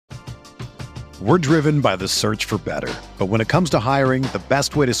We're driven by the search for better. But when it comes to hiring, the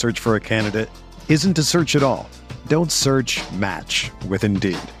best way to search for a candidate isn't to search at all. Don't search, match with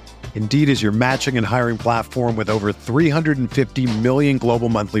Indeed. Indeed is your matching and hiring platform with over 350 million global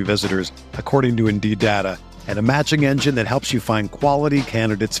monthly visitors, according to Indeed data, and a matching engine that helps you find quality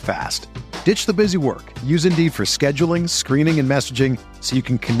candidates fast. Ditch the busy work. Use Indeed for scheduling, screening, and messaging so you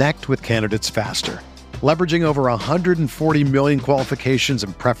can connect with candidates faster. Leveraging over 140 million qualifications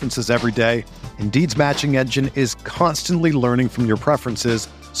and preferences every day, Indeed's matching engine is constantly learning from your preferences,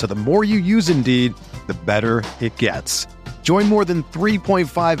 so the more you use Indeed, the better it gets. Join more than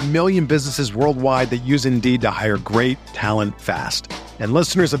 3.5 million businesses worldwide that use Indeed to hire great talent fast. And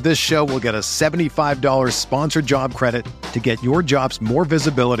listeners of this show will get a $75 sponsored job credit to get your jobs more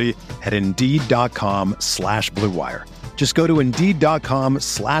visibility at Indeed.com/Blue Wire. Just go to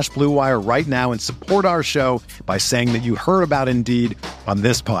Indeed.com/Blue Wire right now and support our show by saying that you heard about Indeed on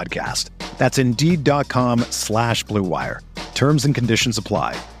this podcast. That's Indeed.com/Blue Wire. Terms and conditions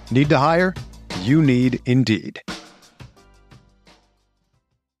apply. Need to hire? You need Indeed.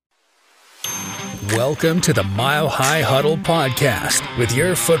 Welcome to the Mile High Huddle podcast with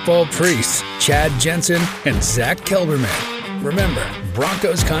your football priests, Chad Jensen and Zach Kelberman. Remember,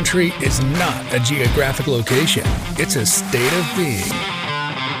 Broncos country is not a geographic location. It's a state of being.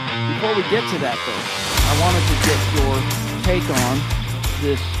 Before we get to that, though, I wanted to get your take on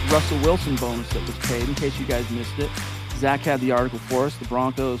this Russell Wilson bonus that was paid, in case you guys missed it. Zach had the article for us. The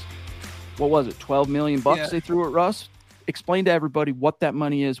Broncos, what was it, $12 million they threw at Russ? Explain to everybody what that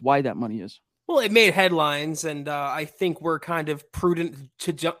money is, why that money is. Well, it made headlines, and I think we're kind of prudent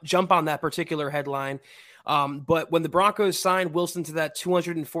to jump on that particular headline. But when the Broncos signed Wilson to that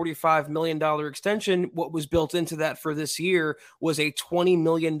 $245 million extension, what was built into that for this year was a $20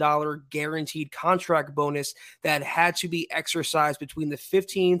 million guaranteed contract bonus that had to be exercised between the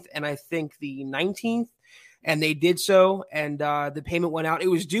 15th and I think the 19th. And they did so, and the payment went out. It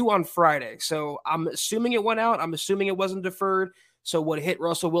was due on Friday, so I'm assuming it went out. I'm assuming it wasn't deferred. So what hit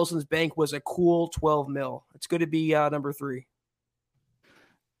Russell Wilson's bank was a cool 12 mil. It's good to be number 3.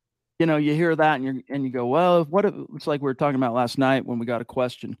 You know, you hear that and you go, well, what if, it's like we were talking about last night when we got a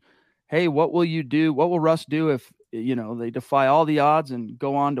question. Hey, what will you do? What will Russ do if, you know, they defy all the odds and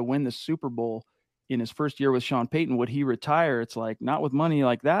go on to win the Super Bowl in his first year with Sean Payton? Would he retire? It's like, not with money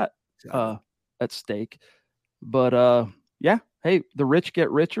like that at stake. But yeah, hey, the rich get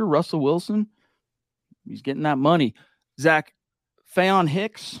richer. Russell Wilson, he's getting that money. Zach, Faion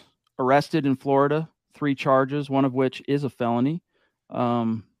Hicks arrested in Florida, 3 charges, one of which is a felony.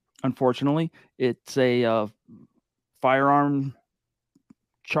 Unfortunately, it's a firearm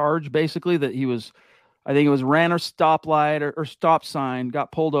charge, basically, that he was, I think it was ran a stoplight or stop sign,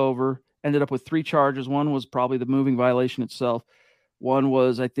 got pulled over, ended up with 3 charges. One was probably the moving violation itself. One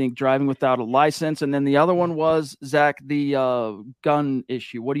was, I think, driving without a license. And then the other one was, Zach, the gun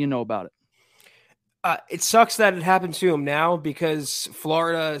issue. What do you know about it? It sucks that it happened to him now because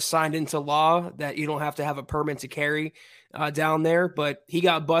Florida signed into law that you don't have to have a permit to carry down there, but he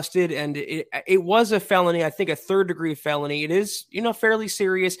got busted and it was a felony. I think a 3rd-degree felony. It is, you know, fairly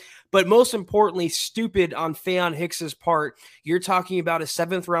serious, but most importantly, stupid on Faion Hicks's part. You're talking about a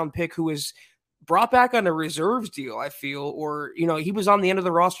 7th-round pick who was brought back on a reserves deal, I feel, or, you know, he was on the end of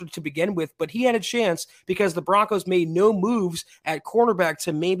the roster to begin with, but he had a chance because the Broncos made no moves at cornerback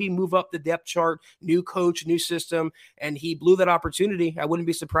to maybe move up the depth chart, new coach, new system, and he blew that opportunity. I wouldn't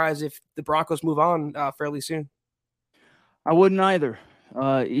be surprised if the Broncos move on fairly soon. I wouldn't either,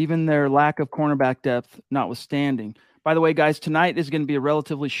 even their lack of cornerback depth notwithstanding. By the way, guys, tonight is going to be a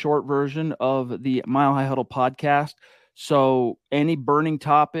relatively short version of the Mile High Huddle podcast. So any burning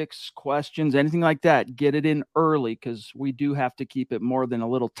topics, questions, anything like that, get it in early because we do have to keep it more than a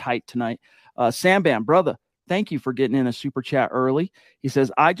little tight tonight. Sambam, brother, thank you for getting in a super chat early. He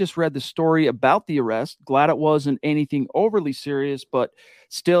says, I just read the story about the arrest. Glad it wasn't anything overly serious, but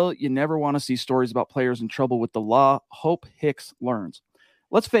still, you never want to see stories about players in trouble with the law. Hope Hicks learns.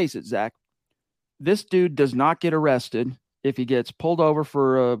 Let's face it, Zach. This dude does not get arrested if he gets pulled over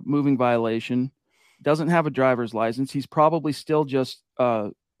for a moving violation, doesn't have a driver's license. He's probably still just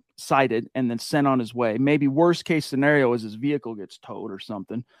cited and then sent on his way. Maybe worst case scenario is his vehicle gets towed or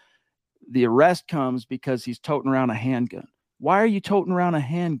something. The arrest comes because he's toting around a handgun. Why are you toting around a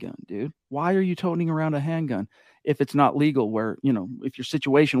handgun, dude? Why are you toting around a handgun if it's not legal? Where, you know, if your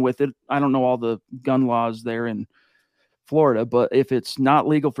situation with it, I don't know all the gun laws there in Florida, but if it's not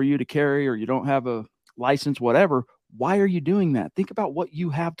legal for you to carry or you don't have a license, whatever, why are you doing that? Think about what you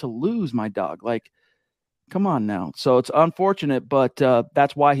have to lose, my dog. Like, come on now. So it's unfortunate, but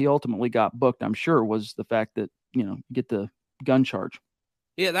that's why he ultimately got booked, I'm sure, was the fact that, you know, you get the gun charge.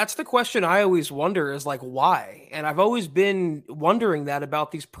 Yeah, that's the question I always wonder is like, why? And I've always been wondering that about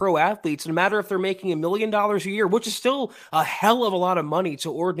these pro athletes, no matter if they're making $1 million a year, which is still a hell of a lot of money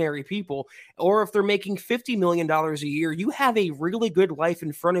to ordinary people, or if they're making $50 million a year, you have a really good life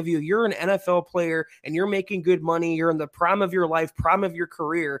in front of you. You're an NFL player and you're making good money. You're in the prime of your life, prime of your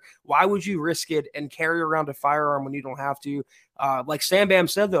career. Why would you risk it and carry around a firearm when you don't have to? Like Sam Bam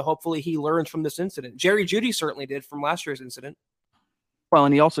said, though, hopefully he learns from this incident. Jerry Jeudy certainly did from last year's incident. Well,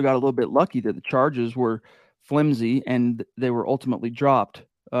 and he also got a little bit lucky that the charges were flimsy and they were ultimately dropped.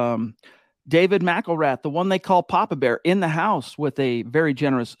 David McElrath, the one they call Papa Bear, in the house with a very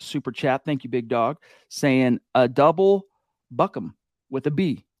generous super chat. Thank you, big dog. Saying a double Buckham with a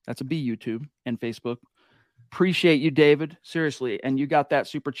B. That's a B, YouTube and Facebook. Appreciate you, David. Seriously. And you got that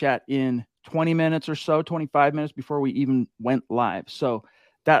super chat in 20 minutes or so, 25 minutes before we even went live. So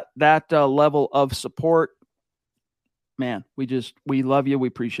that level of support, man, we love you. We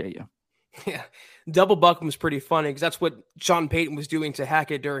appreciate you. Yeah. Double Buckham was pretty funny because that's what Sean Payton was doing to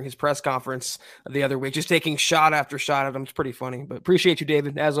Hackett during his press conference the other week, just taking shot after shot at him. It's pretty funny, but appreciate you,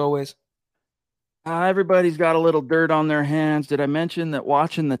 David, as always. Everybody's got a little dirt on their hands. Did I mention that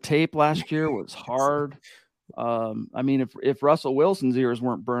watching the tape last year was hard? I mean, if Russell Wilson's ears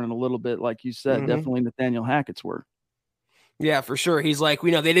weren't burning a little bit, like you said, definitely Nathaniel Hackett's were. Yeah, for sure. He's like,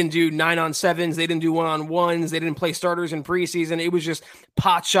 they didn't do 9-on-7s. They didn't do 1-on-1s. They didn't play starters in preseason. It was just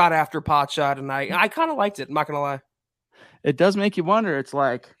pot shot after pot shot. And I kind of liked it. I'm not going to lie. It does make you wonder. It's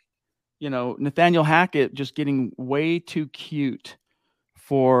like, Nathaniel Hackett just getting way too cute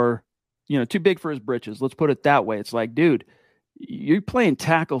for, too big for his britches. Let's put it that way. It's like, dude, you're playing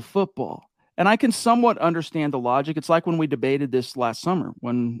tackle football. And I can somewhat understand the logic. It's like when we debated this last summer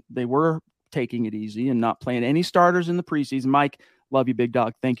when they were taking it easy and not playing any starters in the preseason. Mike, love you, big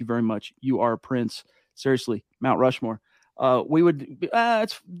dog. Thank you very much. You are a prince. Seriously, Mount Rushmore. We would, hey,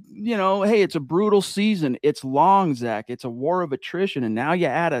 it's a brutal season. It's long, Zach. It's a war of attrition. And now you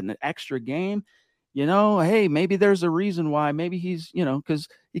add an extra game, hey, maybe there's a reason why. Maybe he's, because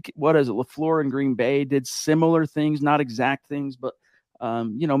what is it? LaFleur and Green Bay did similar things, not exact things, but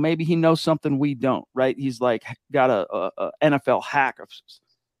maybe he knows something we don't, right? He's like got a NFL hack of.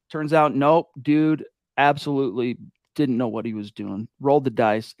 Turns out, nope, dude absolutely didn't know what he was doing. Rolled the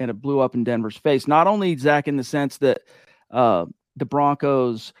dice, and it blew up in Denver's face. Not only, Zach, in the sense that the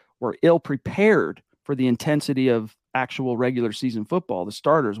Broncos were ill-prepared for the intensity of actual regular season football, the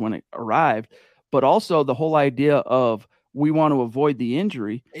starters, when it arrived, but also the whole idea of we want to avoid the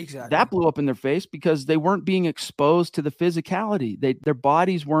injury. Exactly. That blew up in their face because they weren't being exposed to the physicality. Their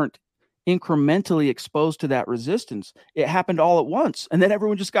bodies weren't incrementally exposed to that resistance. It happened all at once, and then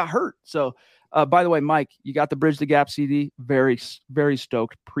everyone just got hurt. So by the way, Mike, you got the Bridge the Gap CD. Very, very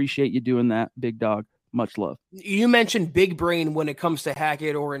stoked. Appreciate you doing that, big dog. Much love. You mentioned big brain when it comes to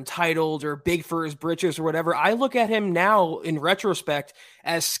Hackett or entitled or big for his britches or whatever. I look at him now in retrospect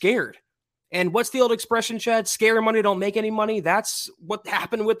as scared. And what's the old expression, Chad? Scary money don't make any money. That's what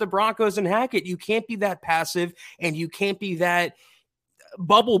happened with the Broncos and Hackett. You can't be that passive, and you can't be that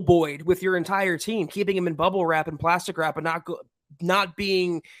bubble boyed with your entire team, keeping him in bubble wrap and plastic wrap, and not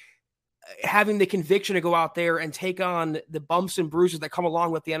having the conviction to go out there and take on the bumps and bruises that come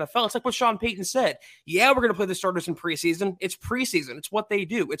along with the NFL. It's like what Sean Payton said. Yeah, we're going to play the starters in preseason. It's preseason. It's what they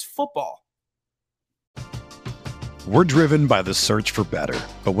do. It's football. We're driven by the search for better.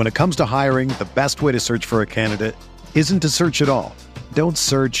 But when it comes to hiring, the best way to search for a candidate isn't to search at all. Don't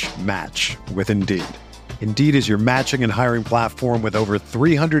search, match with Indeed. Indeed is your matching and hiring platform with over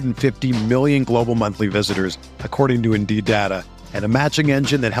 350 million global monthly visitors, according to Indeed data, and a matching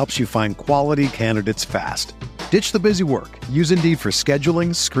engine that helps you find quality candidates fast. Ditch the busy work. Use Indeed for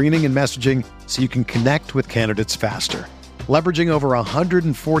scheduling, screening, and messaging so you can connect with candidates faster. Leveraging over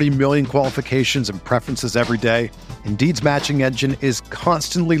 140 million qualifications and preferences every day, Indeed's matching engine is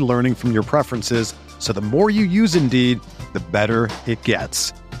constantly learning from your preferences, so the more you use Indeed, the better it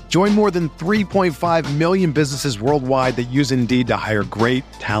gets. Join more than 3.5 million businesses worldwide that use Indeed to hire great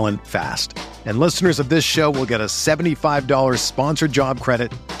talent fast. And listeners of this show will get a $75 sponsored job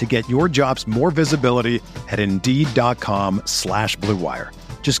credit to get your jobs more visibility at Indeed.com/Blue Wire.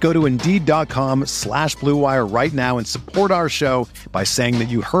 Just go to Indeed.com/Blue Wire right now and support our show by saying that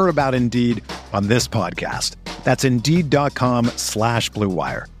you heard about Indeed on this podcast. That's Indeed.com/Blue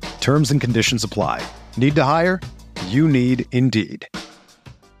Wire. Terms and conditions apply. Need to hire? You need Indeed.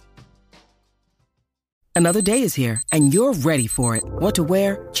 Another day is here, and you're ready for it. What to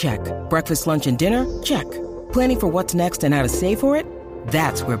wear? Check. Breakfast, lunch, and dinner? Check. Planning for what's next and how to save for it?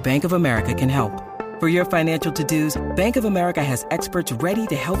 That's where Bank of America can help. For your financial to-dos, Bank of America has experts ready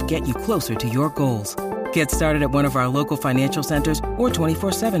to help get you closer to your goals. Get started at one of our local financial centers or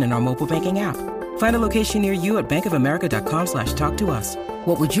 24/7 in our mobile banking app. Find a location near you at bankofamerica.com/talktous.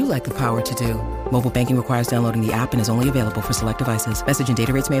 What would you like the power to do? Mobile banking requires downloading the app and is only available for select devices. Message and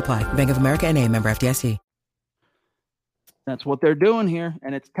data rates may apply. Bank of America N.A., member FDIC. That's what they're doing here,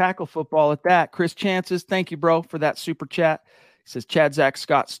 and it's tackle football at that. Chris Chances, thank you, bro, for that super chat. He says, Chad, Zach,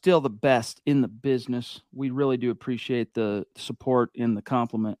 Scott, still the best in the business. We really do appreciate the support and the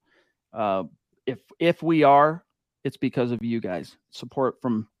compliment. If we are, it's because of you guys. Support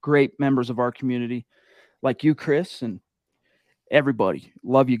from great members of our community like you, Chris, and everybody.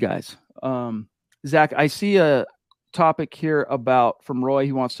 Love you guys. Zach, I see a topic here from Roy.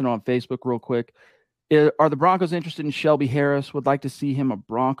 He wants to know on Facebook real quick. Are the Broncos interested in Shelby Harris? Would like to see him a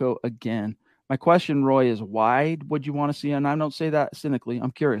Bronco again. My question, Roy, is why would you want to see him? And I don't say that cynically.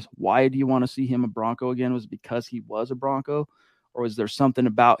 I'm curious. Why do you want to see him a Bronco again? Was it because he was a Bronco? Or is there something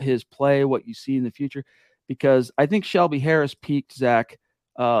about his play, what you see in the future? Because I think Shelby Harris peaked, Zach.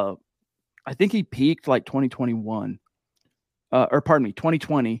 I think he peaked like 2021.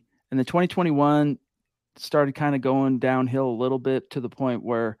 2020. And the 2021 started kind of going downhill a little bit to the point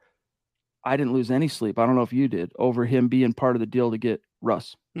where I didn't lose any sleep. I don't know if you did, over him being part of the deal to get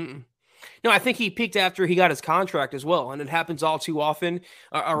Russ. Mm-mm. No, I think he peaked after he got his contract as well. And it happens all too often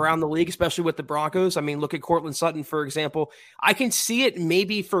around the league, especially with the Broncos. I mean, look at Cortland Sutton, for example. I can see it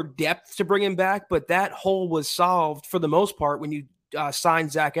maybe for depth to bring him back, but that hole was solved for the most part when you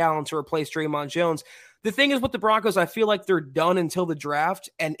signed Zach Allen to replace Draymond Jones. The thing is with the Broncos, I feel like they're done until the draft.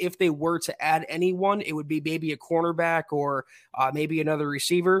 And if they were to add anyone, it would be maybe a cornerback or maybe another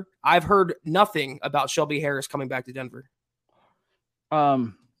receiver. I've heard nothing about Shelby Harris coming back to Denver.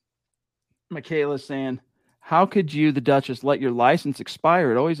 Michaela's saying, how could you, the Duchess, let your license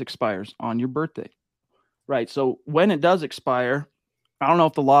expire? It always expires on your birthday. Right. So when it does expire, I don't know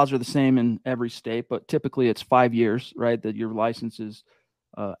if the laws are the same in every state, but typically it's 5 years, right, that your license is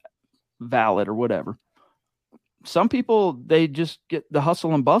valid or whatever. Some people, they just get the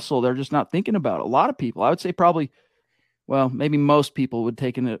hustle and bustle. They're just not thinking about it. A lot of people, I would say probably, well, maybe most people would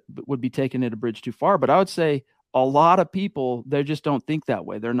be taking it a bridge too far, but I would say a lot of people, they just don't think that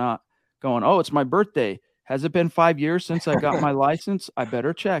way. They're not going, oh, it's my birthday. Has it been 5 years since I got my license? I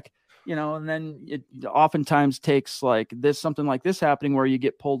better check, and then it oftentimes takes like this, something like this happening where you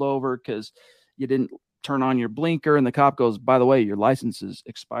get pulled over because you didn't turn on your blinker and the cop goes, by the way, your license is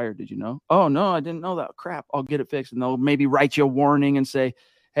expired. Did you know? Oh, no, I didn't know that. Crap. I'll get it fixed. And they'll maybe write you a warning and say,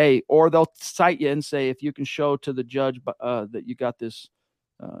 hey, or they'll cite you and say, if you can show to the judge that you got this,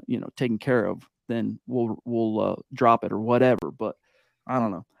 taken care of, then we'll drop it or whatever. But I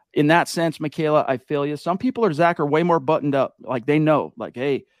don't know. In that sense, Michaela, I feel you. Some people are way more buttoned up. Like they know, like,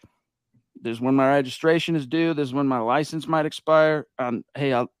 hey, this is when my registration is due. This is when my license might expire.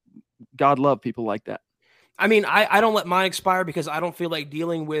 Hey, God love people like that. I mean, I don't let mine expire because I don't feel like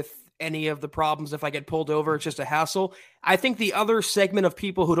dealing with any of the problems if I get pulled over. It's just a hassle. I think the other segment of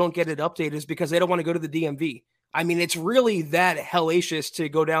people who don't get it updated is because they don't want to go to the DMV. I mean, it's really that hellacious to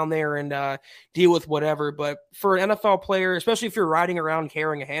go down there and deal with whatever. But for an NFL player, especially if you're riding around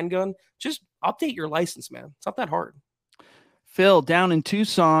carrying a handgun, just update your license, man. It's not that hard. Phil, down in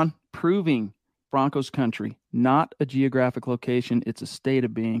Tucson, proving Broncos country, not a geographic location. It's a state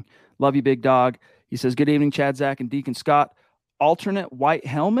of being. Love you, big dog. He says, good evening, Chad, Zach, and Deacon Scott. Alternate white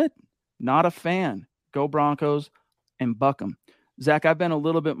helmet? Not a fan. Go Broncos and buck 'em. Zach, I've been a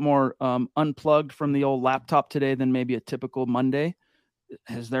little bit more unplugged from the old laptop today than maybe a typical Monday.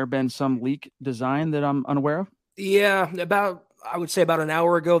 Has there been some leak design that I'm unaware of? Yeah, I would say about an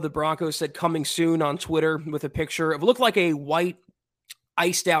hour ago, the Broncos said coming soon on Twitter with a picture. It looked like a white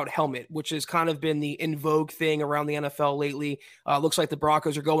iced out helmet, which has kind of been the in vogue thing around the NFL lately. Looks like the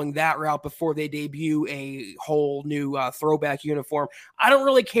Broncos are going that route before they debut a whole new throwback uniform. I don't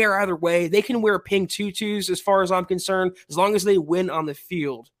really care either way. They can wear pink tutus as far as I'm concerned, as long as they win on the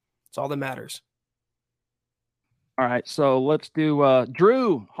field. That's all that matters. All right, so let's do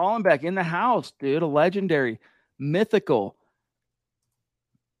Drew Hollenbeck in the house, dude. A legendary, mythical,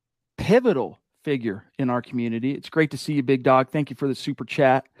 pivotal figure in our community. It's great to see you, big dog. Thank you for the super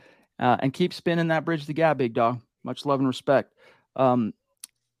chat. And keep spinning that bridge to gap, big dog. Much love and respect.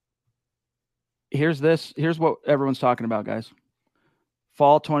 Here's what everyone's talking about, guys.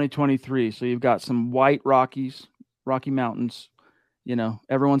 Fall 2023. So you've got some white Rocky Mountains.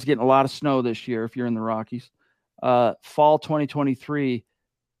 Everyone's getting a lot of snow this year if you're in the Rockies. Fall 2023.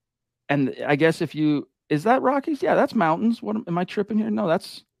 And I guess is that Rockies? Yeah, that's mountains. What am I tripping here? No,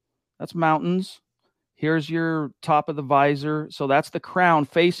 that's mountains. Here's your top of the visor. So that's the crown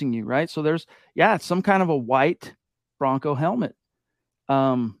facing you, right? So it's some kind of a white Bronco helmet.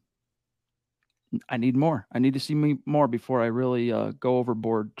 I need more. I need to see me more before I really go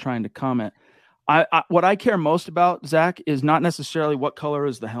overboard trying to comment. What I care most about, Zach, is not necessarily what color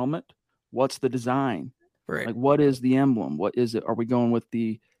is the helmet. What's the design? Right. Like, what is the emblem? What is it? Are we going with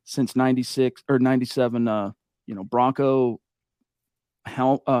the since 96 or 97, Bronco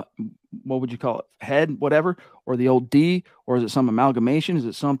what would you call it? Head, whatever, or the old D, or is it some amalgamation? Is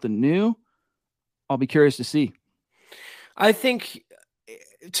it something new? I'll be curious to see. I think,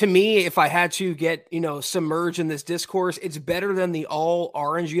 to me, if I had to get, submerged in this discourse, it's better than the all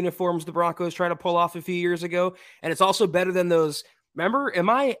orange uniforms the Broncos tried to pull off a few years ago. And it's also better than those. Remember,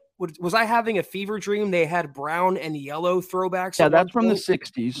 was I having a fever dream? They had brown and yellow throwbacks. Yeah, that's from the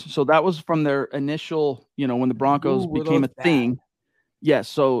 60s. So that was from their initial, when the Broncos became a thing. Yes.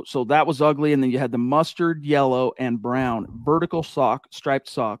 So that was ugly. And then you had the mustard, yellow, and brown vertical striped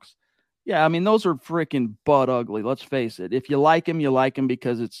socks. Yeah, I mean, those are freaking butt ugly. Let's face it. If you like them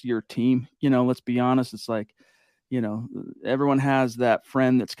because it's your team. Let's be honest. It's like, everyone has that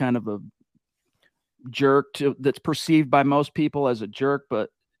friend that's kind of a jerk that's perceived by most people as a jerk.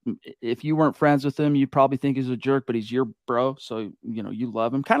 But if you weren't friends with him, you'd probably think he's a jerk, but he's your bro. So, you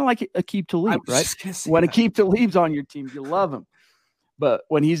love him. Kind of like Aqib Talib, right? When Aqib Talib's on your team, you love him. But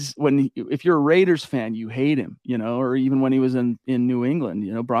if you're a Raiders fan, you hate him, or even when he was in New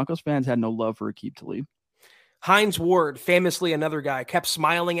England, Broncos fans had no love for Aqib Talib. Hines Ward, famously another guy, kept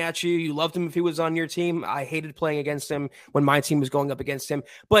smiling at you. You loved him if he was on your team. I hated playing against him when my team was going up against him.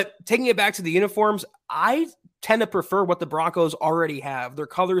 But taking it back to the uniforms, I tend to prefer what the Broncos already have. Their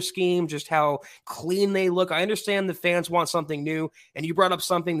color scheme, just how clean they look. I understand the fans want something new, and you brought up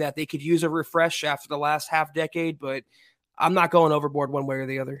something that they could use a refresh after the last half decade, but I'm not going overboard one way or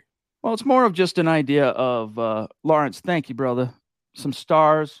the other. Well, it's more of just an idea of, Lawrence, thank you, brother. Some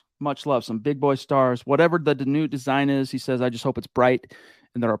stars, much love, some big boy stars. Whatever the new design is, he says, I just hope it's bright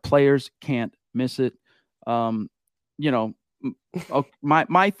and that our players can't miss it. My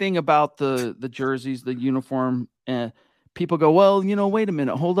thing about the jerseys, the uniform, people go, well, wait a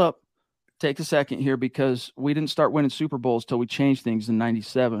minute, hold up. Take a second here, because we didn't start winning Super Bowls till we changed things in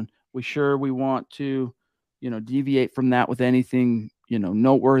 97. We want to deviate from that with anything,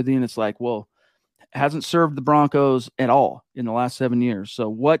 noteworthy. And it's like, well, hasn't served the Broncos at all in the last 7 years. So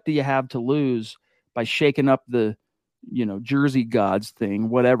what do you have to lose by shaking up the, jersey gods thing,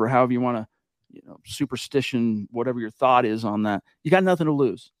 whatever, however you want to, superstition, whatever your thought is on that, you got nothing to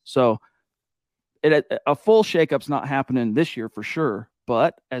lose. So a full shakeup's not happening this year for sure.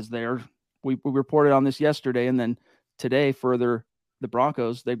 But we reported on this yesterday, and then today further, the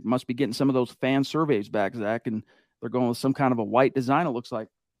Broncos, they must be getting some of those fan surveys back, Zach, and they're going with some kind of a white design, it looks like.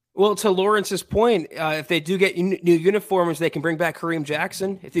 Well, to Lawrence's point, if they do get new uniforms, they can bring back Kareem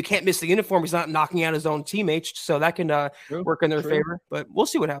Jackson. If you can't miss the uniform, he's not knocking out his own teammates, so that can work in their favor. But we'll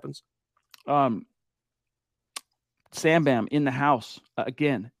see what happens. Sam Bam in the house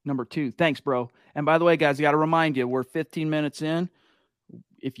again, number 2. Thanks, bro. And by the way, guys, I got to remind you, we're 15 minutes in.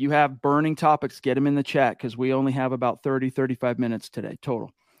 If you have burning topics, get them in the chat, because we only have about 35 minutes today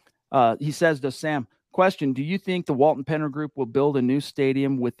total. He says to Sam, question, do you think the Walton Penner Group will build a new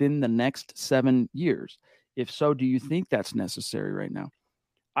stadium within the next 7 years? If so, do you think that's necessary right now?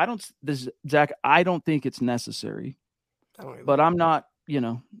 Zach, I don't think it's necessary, but I'm not,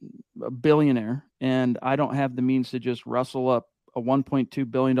 a billionaire, and I don't have the means to just rustle up a $1.2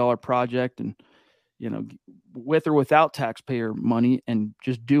 billion project and, with or without taxpayer money, and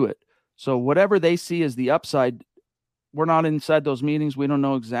just do it. So whatever they see as the upside, we're not inside those meetings. We don't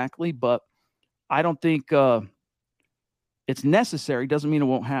know exactly, but I don't think it's necessary. Doesn't mean it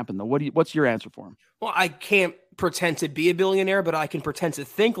won't happen, though. What's your answer for him? Well, I can't pretend to be a billionaire, but I can pretend to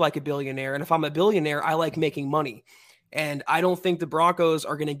think like a billionaire. And if I'm a billionaire, I like making money. And I don't think the Broncos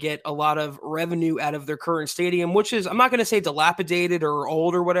are going to get a lot of revenue out of their current stadium, which is, I'm not going to say dilapidated or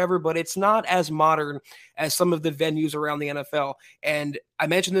old or whatever, but it's not as modern as some of the venues around the NFL. And I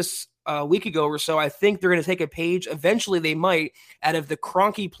mentioned this a week ago or so. I think they're going to take a page, eventually they might, out of the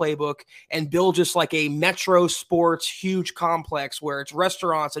Kroenke playbook and build just like a Metro Sports huge complex where it's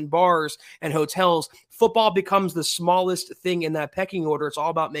restaurants and bars and hotels. Football becomes the smallest thing in that pecking order. It's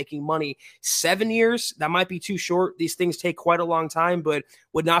all about making money. 7 years, that might be too short. These things take quite a long time, but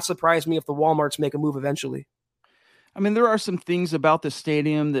would not surprise me if the Walmarts make a move eventually. I mean, there are some things about the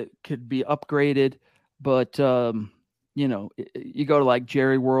stadium that could be upgraded, but you go to like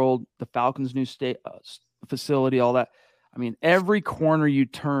Jerry World, the Falcons' new facility, all that. I mean, every corner you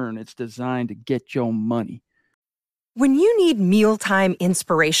turn, it's designed to get your money. When you need mealtime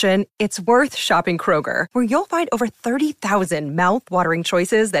inspiration, it's worth shopping Kroger, where you'll find over 30,000 mouth-watering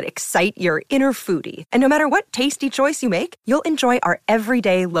choices that excite your inner foodie. And no matter what tasty choice you make, you'll enjoy our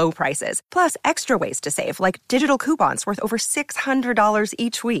everyday low prices, plus extra ways to save, like digital coupons worth over $600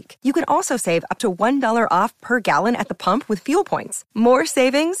 each week. You can also save up to $1 off per gallon at the pump with fuel points. More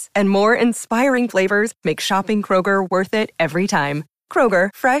savings and more inspiring flavors make shopping Kroger worth it every time. Kroger,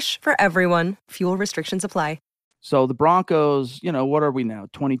 fresh for everyone. Fuel restrictions apply. So the Broncos, what are we now?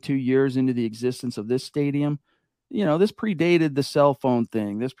 22 years into the existence of this stadium. This predated the cell phone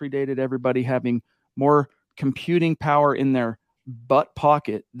thing. This predated everybody having more computing power in their butt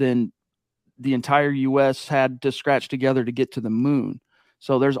pocket than the entire U.S. had to scratch together to get to the moon.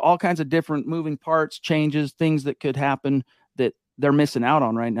 So there's all kinds of different moving parts, changes, things that could happen that they're missing out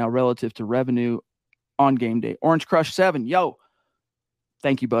on right now relative to revenue on game day. Orange Crush 7, yo.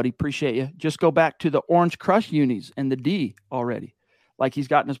 Thank you, buddy. Appreciate you. Just go back to the Orange Crush unis and the D already, like he's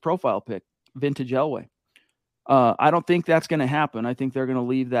got in his profile pic, Vintage Elway. I don't think that's going to happen. I think they're going to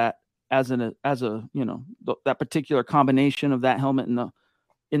leave that as that particular combination of that helmet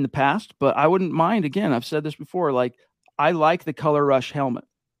in the past. But I wouldn't mind. Again, I've said this before. Like, I like the Color Rush helmet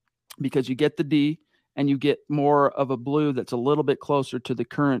because you get the D and you get more of a blue that's a little bit closer to the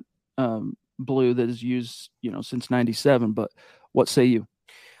current blue that is used, since '97. But what say you?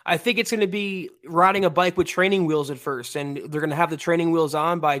 I think it's going to be riding a bike with training wheels at first, and they're going to have the training wheels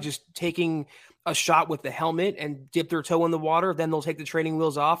on by just taking a shot with the helmet and dip their toe in the water. Then they'll take the training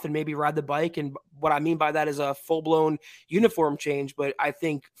wheels off and maybe ride the bike. And what I mean by that is a full-blown uniform change. But I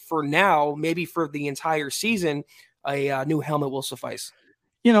think for now, maybe for the entire season, a new helmet will suffice.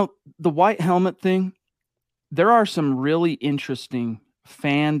 The white helmet thing, there are some really interesting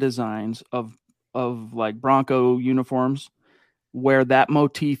fan designs of like Bronco uniforms where that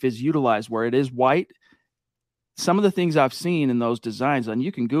motif is utilized, where it is white. Some of the things I've seen in those designs, and you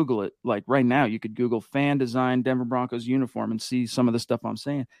can Google it, like right now, you could Google fan design Denver Broncos uniform and see some of the stuff I'm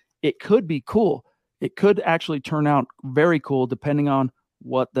saying. It could be cool. It could actually turn out very cool depending on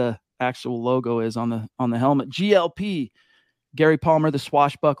what the actual logo is on the helmet. GLP, Gary Palmer, the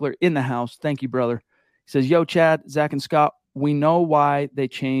swashbuckler in the house. Thank you, brother. He says, yo, Chad, Zach, and Scott, we know why they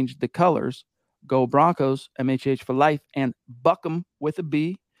changed the colors. Go Broncos, MHH for life, and buck 'em with a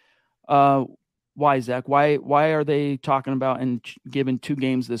B. Why, Zach? Why are they talking about and giving 2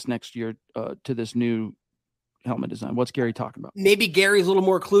 games this next year to this new helmet design? What's Gary talking about? Maybe Gary's a little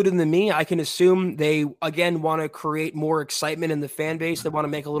more clued in than me. I can assume they, again, want to create more excitement in the fan base. They want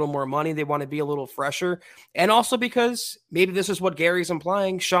to make a little more money. They want to be a little fresher. And also because maybe this is what Gary's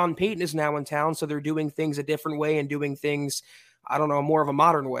implying. Sean Payton is now in town, so they're doing things a different way and doing things, I don't know, more of a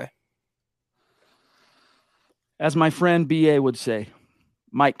modern way. As my friend BA would say,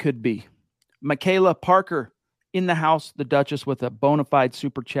 Mike could be. Michaela Parker in the house, the Duchess, with a bona fide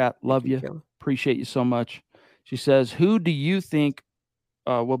super chat. Love you. Michaela. Appreciate you so much. She says, who do you think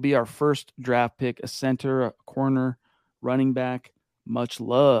will be our first draft pick? A center, a corner, running back? Much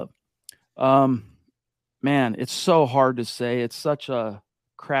love. Man, it's so hard to say. It's such a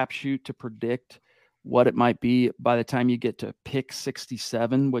crapshoot to predict what it might be by the time you get to pick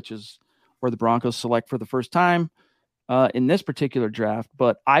 67, which is where the Broncos select for the first time in this particular draft.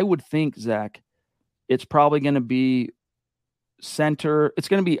 But I would think, Zach, it's probably going to be center. It's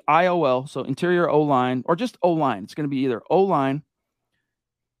going to be IOL, so interior O-line, or just O-line. It's going to be either O-line,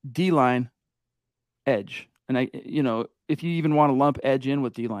 D-line, edge. And if you even want to lump edge in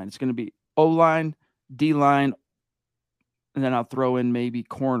with D-line, it's going to be O-line, D-line, and then I'll throw in maybe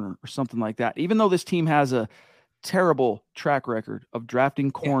corner or something like that. Even though this team has a terrible track record of drafting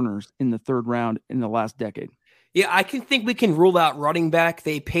corners in the 3rd round in the last decade. Yeah, I think we can rule out running back.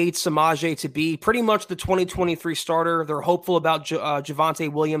 They paid Samaje to be pretty much the 2023 starter. They're hopeful about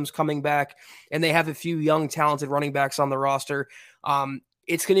Javonte Williams coming back, and they have a few young, talented running backs on the roster.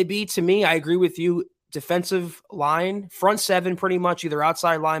 It's going to be, to me, I agree with you, defensive line, front 7 pretty much, either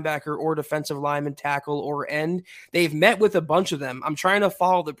outside linebacker or defensive lineman, tackle, or end. They've met with a bunch of them. I'm trying to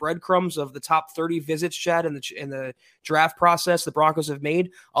follow the breadcrumbs of the top 30 visits, Chad, in the draft process the Broncos have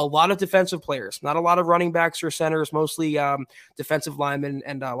made. A lot of defensive players, not a lot of running backs or centers, mostly defensive linemen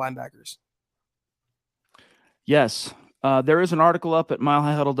and linebackers. Yes. There is an article up at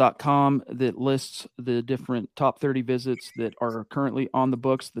milehighhuddle.com that lists the different top 30 visits that are currently on the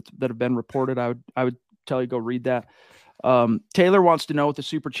books that have been reported. I would tell you, go read that. Taylor wants to know with the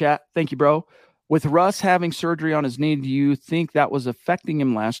super chat. Thank you, bro. With Russ having surgery on his knee, do you think that was affecting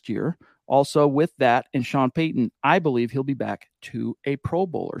him last year? Also with that and Sean Payton, I believe he'll be back to a Pro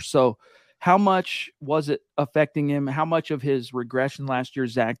Bowler. So how much was it affecting him? How much of his regression last year,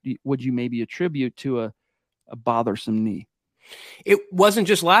 Zach, would you maybe attribute to a a bothersome knee. It wasn't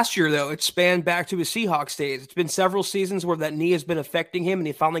just last year, though. It spanned back to his Seahawks days. It's been several seasons where that knee has been affecting him, and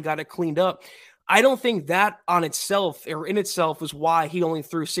he finally got it cleaned up. I don't think that on itself or in itself is why he only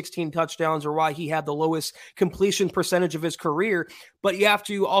threw 16 touchdowns or why he had the lowest completion percentage of his career. But you have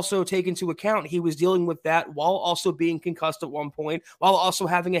to also take into account he was dealing with that while also being concussed at one point, while also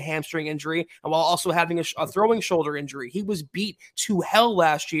having a hamstring injury, and while also having a throwing shoulder injury. He was beat to hell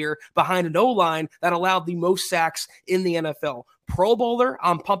last year behind an O-line that allowed the most sacks in the NFL. Pro Bowler,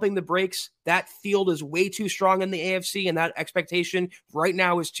 I'm pumping the brakes. That field is way too strong in the AFC, and that expectation right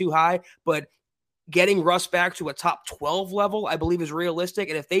now is too high. But getting Russ back to a top 12 level, I believe, is realistic.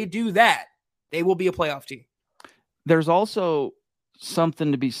 And if they do that, they will be a playoff team. There's also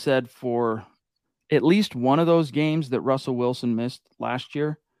something to be said for at least one of those games that Russell Wilson missed last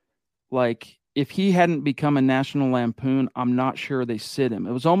year. Like, if he hadn't become a National Lampoon, I'm not sure they sit him.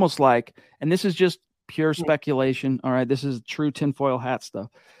 It was almost like, and this is just pure speculation. All right, this is true tinfoil hat stuff.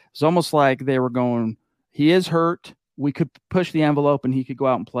 It's almost like they were going, he is hurt. We could push the envelope and he could go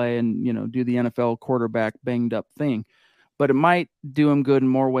out and play and, do the NFL quarterback banged up thing. But it might do him good in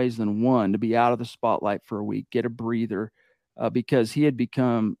more ways than one to be out of the spotlight for a week, get a breather, because he had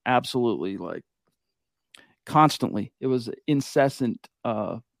become absolutely constantly. It was incessant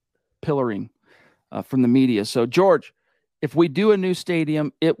pillaring from the media. So, George, if we do a new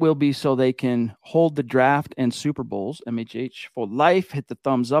stadium, it will be so they can hold the draft and Super Bowls. MHH for life. Hit the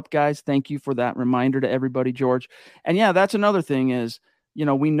thumbs up, guys. Thank you for that reminder to everybody, George. And yeah, that's another thing is,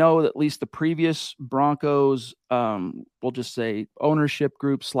 we know that at least the previous Broncos, we'll just say ownership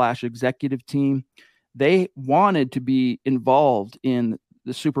group / executive team, they wanted to be involved in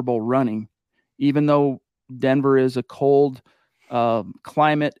the Super Bowl running, even though Denver is a cold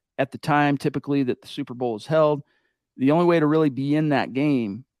climate at the time, typically that the Super Bowl is held. The only way to really be in that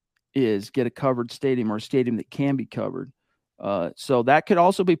game is get a covered stadium or a stadium that can be covered. So that could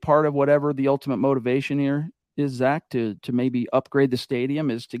also be part of whatever the ultimate motivation here is, Zach, to maybe upgrade the stadium,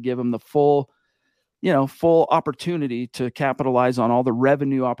 is to give them the full opportunity to capitalize on all the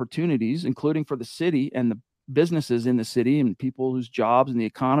revenue opportunities, including for the city and the businesses in the city and people whose jobs and the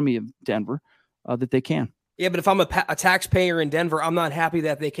economy of Denver that they can. Yeah, but if I'm a taxpayer in Denver, I'm not happy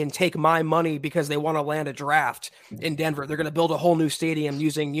that they can take my money because they want to land a draft in Denver. They're going to build a whole new stadium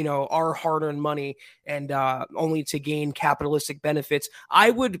using, our hard-earned money and only to gain capitalistic benefits. I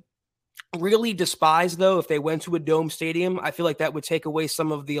would really despise, though, if they went to a dome stadium. I feel like that would take away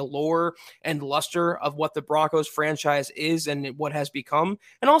some of the allure and luster of what the Broncos franchise is and what has become.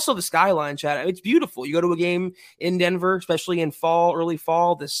 And also the skyline, Chad. It's beautiful. You go to a game in Denver, especially in early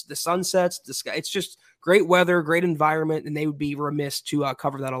fall, the sunsets, the sky. It's just great weather, great environment, and they would be remiss to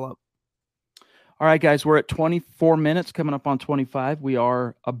cover that all up. All right, guys, we're at 24 minutes, coming up on 25. We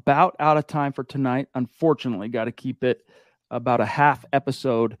are about out of time for tonight. Unfortunately, got to keep it about a half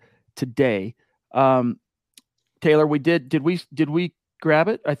episode today. Taylor, did we grab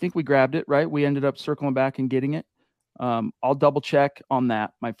it? I think we grabbed it, right? We ended up circling back and getting it. I'll double check on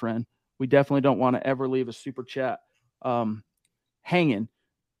that, my friend. We definitely don't want to ever leave a super chat hanging.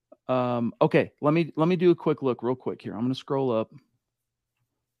 Okay, let me do a quick look real quick here. I'm going to scroll up.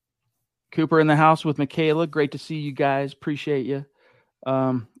 Cooper in the house with Michaela. Great to see you guys. Appreciate you.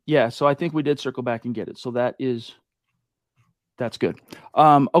 Yeah, so I think we did circle back and get it. So that's good.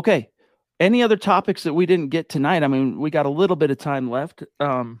 Okay. Any other topics that we didn't get tonight? I mean, we got a little bit of time left.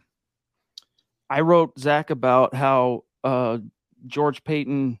 I wrote, Zach, about how George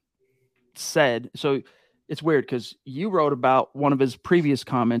Payton said, so it's weird because you wrote about one of his previous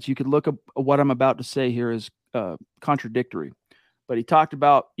comments. You could look at what I'm about to say here as contradictory, but he talked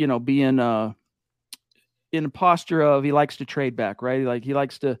about, being in a posture of, he likes to trade back, right? Like he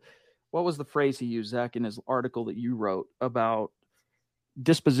likes to, what was the phrase he used, Zach, in his article that you wrote about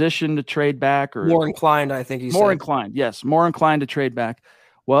disposition to trade back, or more inclined? I think he's more inclined. Yes. More inclined to trade back.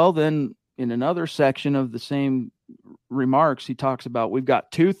 Well, then in another section of the same remarks, he talks about, we've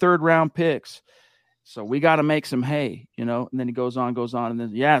got 2 third-round picks. So we got to make some hay, and then he goes on. And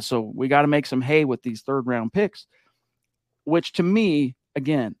then, so we got to make some hay with these 3rd-round picks, which to me,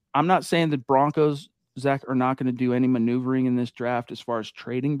 again, I'm not saying that Broncos, Zach, are not going to do any maneuvering in this draft as far as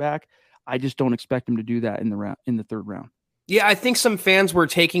trading back. I just don't expect them to do that in the 3rd round. Yeah, I think some fans were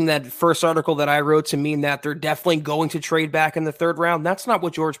taking that first article that I wrote to mean that they're definitely going to trade back in the 3rd round. That's not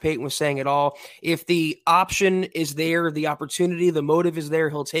what George Payton was saying at all. If the option is there, the opportunity, the motive is there,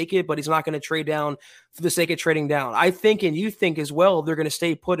 he'll take it, but he's not going to trade down for the sake of trading down. I think, and you think as well, they're going to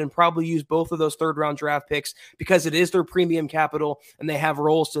stay put and probably use both of those 3rd round draft picks because it is their premium capital and they have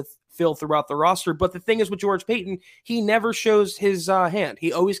roles to fill throughout the roster. But the thing is with George Paton, he never shows his hand.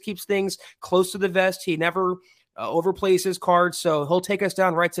 He always keeps things close to the vest. He never overplays his cards. So he'll take us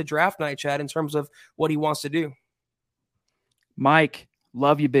down right to draft night, Chad, in terms of what he wants to do. Mike,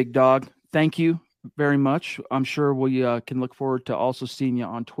 love you, big dog. Thank you very much. I'm sure we can look forward to also seeing you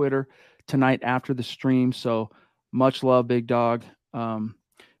on Twitter tonight after the stream. So much love, big dog.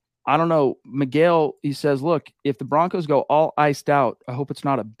 I don't know. Miguel, he says, look, if the Broncos go all iced out, I hope it's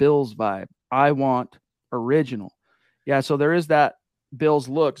not a Bills vibe. I want original. Yeah, so there is that Bills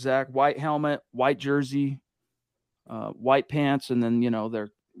look, Zach. White helmet, white jersey, white pants, and then, their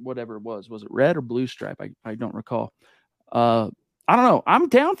whatever it was. Was it red or blue stripe? I don't recall. I don't know. I'm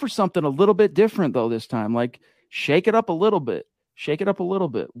down for something a little bit different, though, this time. Like, shake it up a little bit.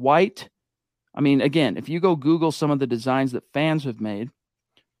 White. I mean, again, if you go Google some of the designs that fans have made,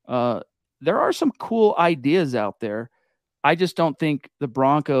 there are some cool ideas out there. I just don't think the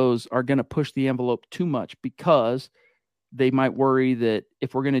Broncos are going to push the envelope too much because they might worry that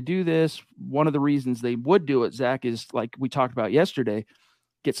if we're going to do this, one of the reasons they would do it, Zach, is like we talked about yesterday,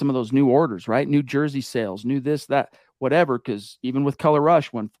 get some of those new orders, right? New jersey sales, new this, that, whatever. Because even with Color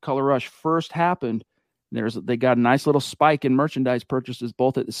Rush, when Color Rush first happened, they got a nice little spike in merchandise purchases,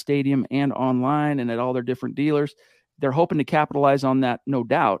 both at the stadium and online and at all their different dealers. They're hoping to capitalize on that, no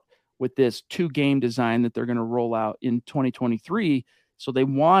doubt, with this 2-game design that they're going to roll out in 2023. So they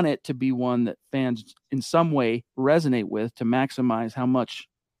want it to be one that fans in some way resonate with to maximize how much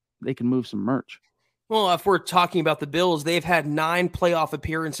they can move some merch. Well, if we're talking about the Bills, they've had 9 playoff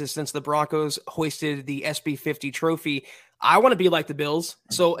appearances since the Broncos hoisted the SB50 trophy. I want to be like the Bills.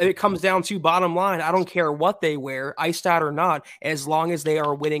 So it comes down to bottom line. I don't care what they wear, iced out or not, as long as they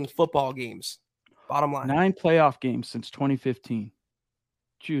are winning football games. Bottom line. 9 playoff games since 2015.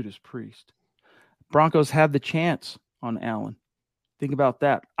 Judas Priest. Broncos had the chance on Allen. Think about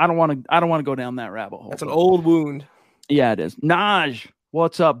that. I don't want to go down that rabbit hole. That's an old wound. Yeah, it is. Naj,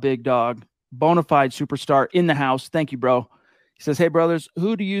 what's up, big dog? Bonafide superstar in the house. Thank you, bro. He says, hey, brothers,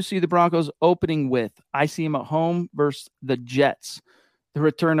 who do you see the Broncos opening with? I see him at home versus the Jets. The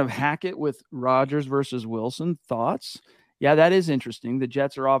return of Hackett with Rodgers versus Wilson. Thoughts? Yeah, that is interesting. The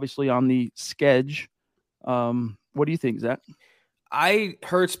Jets are obviously on the schedule. What do you think, Zach? I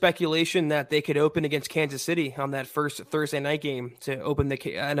heard speculation that they could open against Kansas City on that first Thursday night game to open the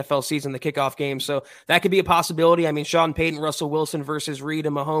NFL season, the kickoff game. So that could be a possibility. I mean, Sean Payton, Russell Wilson versus Reed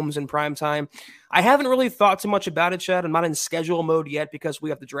and Mahomes in prime time. I haven't really thought too much about it, Chad. I'm not in schedule mode yet because we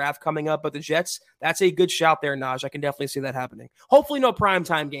have the draft coming up. But the Jets, that's a good shout there, Naj. I can definitely see that happening. Hopefully no prime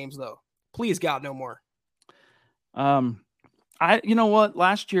time games, though. Please, God, no more. You know what?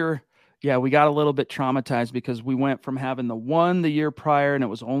 Last year, yeah, we got a little bit traumatized because we went from having the one the year prior and it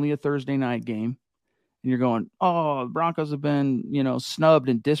was only a Thursday night game. And you're going, oh, the Broncos have been, snubbed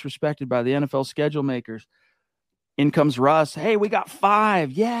and disrespected by the NFL schedule makers. In comes Russ. Hey, we got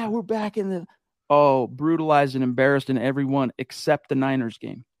 5. Yeah, we're back in the brutalized and embarrassed in everyone except the Niners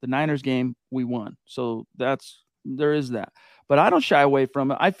game. The Niners game, we won. So there is that. But I don't shy away from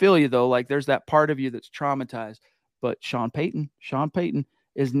it. I feel you, though. Like there's that part of you that's traumatized. But Sean Payton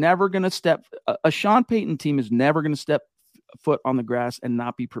is never going to a Sean Payton team is never going to step foot on the grass and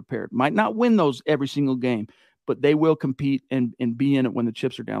not be prepared. Might not win those every single game, but they will compete and be in it when the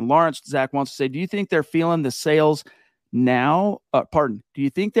chips are down. Lawrence, Zach wants to say, do you think they're feeling the sales now? Do you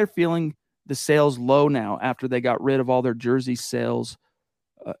think they're feeling the sales low now after they got rid of all their jersey sales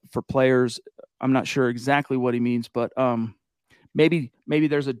for players? I'm not sure exactly what he means, but maybe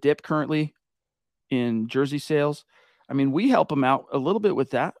there's a dip currently in jersey sales. I mean, we help them out a little bit with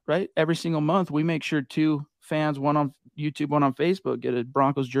that, right? Every single month, we make sure 2 fans, one on YouTube, one on Facebook, get a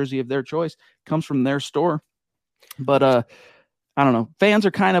Broncos jersey of their choice. Comes from their store. But I don't know. Fans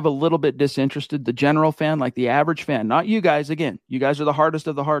are kind of a little bit disinterested. The general fan, like the average fan, not you guys. Again, you guys are the hardest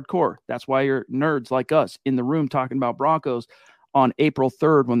of the hardcore. That's why you're nerds like us in the room talking about Broncos on April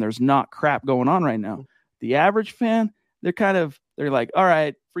 3rd when there's not crap going on right now. The average fan, they're like, all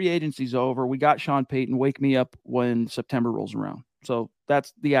right, free agency's over. We got Sean Payton. Wake me up when September rolls around. So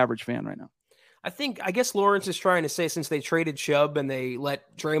that's the average fan right now. I guess Lawrence is trying to say since they traded Chubb and they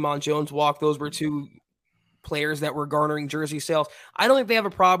let Draymond Jones walk, those were 2 players that were garnering jersey sales. I don't think they have a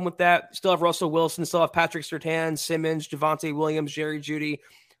problem with that. Still have Russell Wilson, still have Patrick Surtain, Simmons, Javonte Williams, Jerry Jeudy.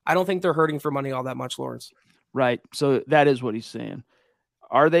 I don't think they're hurting for money all that much, Lawrence. Right. So that is what he's saying.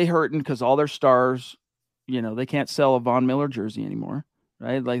 Are they hurting because all their stars, they can't sell a Von Miller jersey anymore,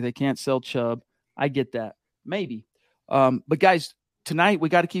 right? Like they can't sell Chubb. I get that. Maybe. But guys, tonight we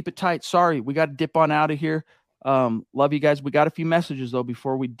got to keep it tight. Sorry, we got to dip on out of here. Love you guys. We got a few messages though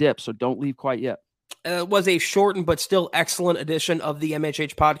before we dip, so don't leave quite yet. was a shortened but still excellent edition of the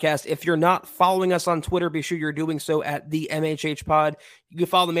MHH podcast. If you're not following us on Twitter, be sure you're doing so at the MHH pod. You can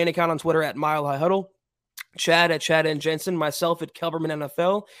follow the main account on Twitter at Mile High Huddle, Chad at Chad and Jensen, myself at Kelberman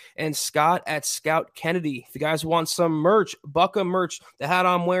NFL, and Scott at Scout Kennedy. If you guys want some merch, Bucka merch, the hat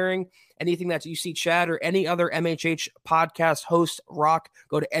I'm wearing, anything that you see Chad or any other MHH podcast host rock,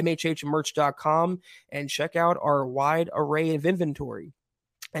 go to mhhmerch.com and check out our wide array of inventory.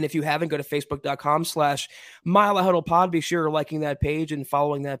 And if you haven't, go to facebook.com/Mile High Huddle Pod. Be sure you're liking that page and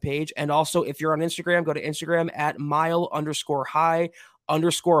following that page. And also, if you're on Instagram, go to Instagram at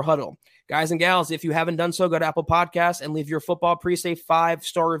mile_high_huddle. Guys and gals, if you haven't done so, go to Apple Podcasts and leave your football priest a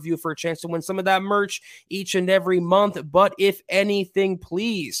 5-star review for a chance to win some of that merch each and every month. But if anything,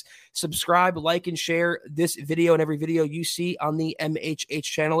 please subscribe, like, and share this video and every video you see on the MHH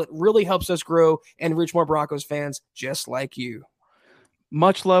channel. It really helps us grow and reach more Broncos fans just like you.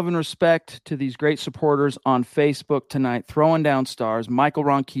 Much love and respect to these great supporters on Facebook tonight, throwing down stars: Michael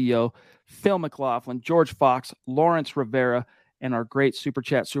Ronquillo, Phil McLaughlin, George Fox, Lawrence Rivera, and our great Super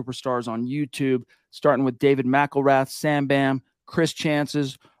Chat superstars on YouTube, starting with David McElrath, Sam Bam, Chris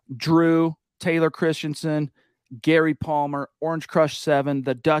Chances, Drew, Taylor Christensen, Gary Palmer, Orange Crush 7,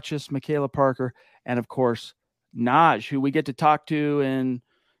 the Duchess, Michaela Parker, and of course, Naj, who we get to talk to in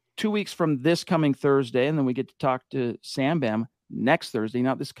 2 weeks from this coming Thursday. And then we get to talk to Sam Bam next Thursday,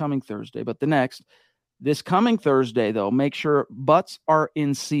 not this coming Thursday, but the next. This coming Thursday, though, make sure butts are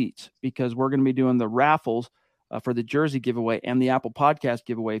in seats, because we're going to be doing the raffles for the jersey giveaway and the Apple Podcast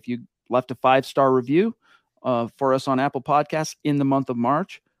giveaway. If you left a 5-star review for us on Apple Podcasts in the month of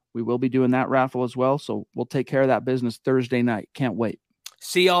March, we will be doing that raffle as well. So we'll take care of that business Thursday night. Can't wait.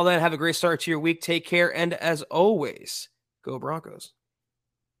 See y'all then. Have a great start to your week. Take care. And as always, go Broncos.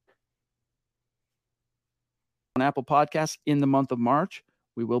 On Apple Podcasts in the month of March,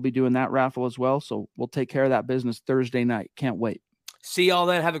 we will be doing that raffle as well. So we'll take care of that business Thursday night. Can't wait. See y'all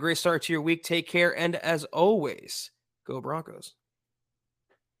then. Have a great start to your week. Take care. And as always, go Broncos.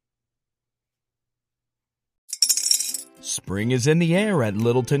 Spring is in the air at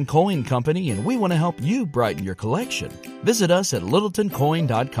Littleton Coin Company, and we want to help you brighten your collection. Visit us at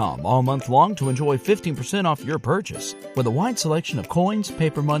littletoncoin.com all month long to enjoy 15% off your purchase. With a wide selection of coins,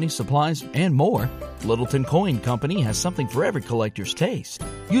 paper money, supplies, and more, Littleton Coin Company has something for every collector's taste.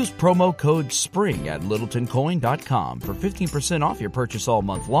 Use promo code SPRING at littletoncoin.com for 15% off your purchase all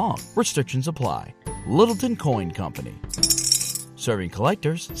month long. Restrictions apply. Littleton Coin Company. Serving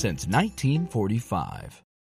collectors since 1945.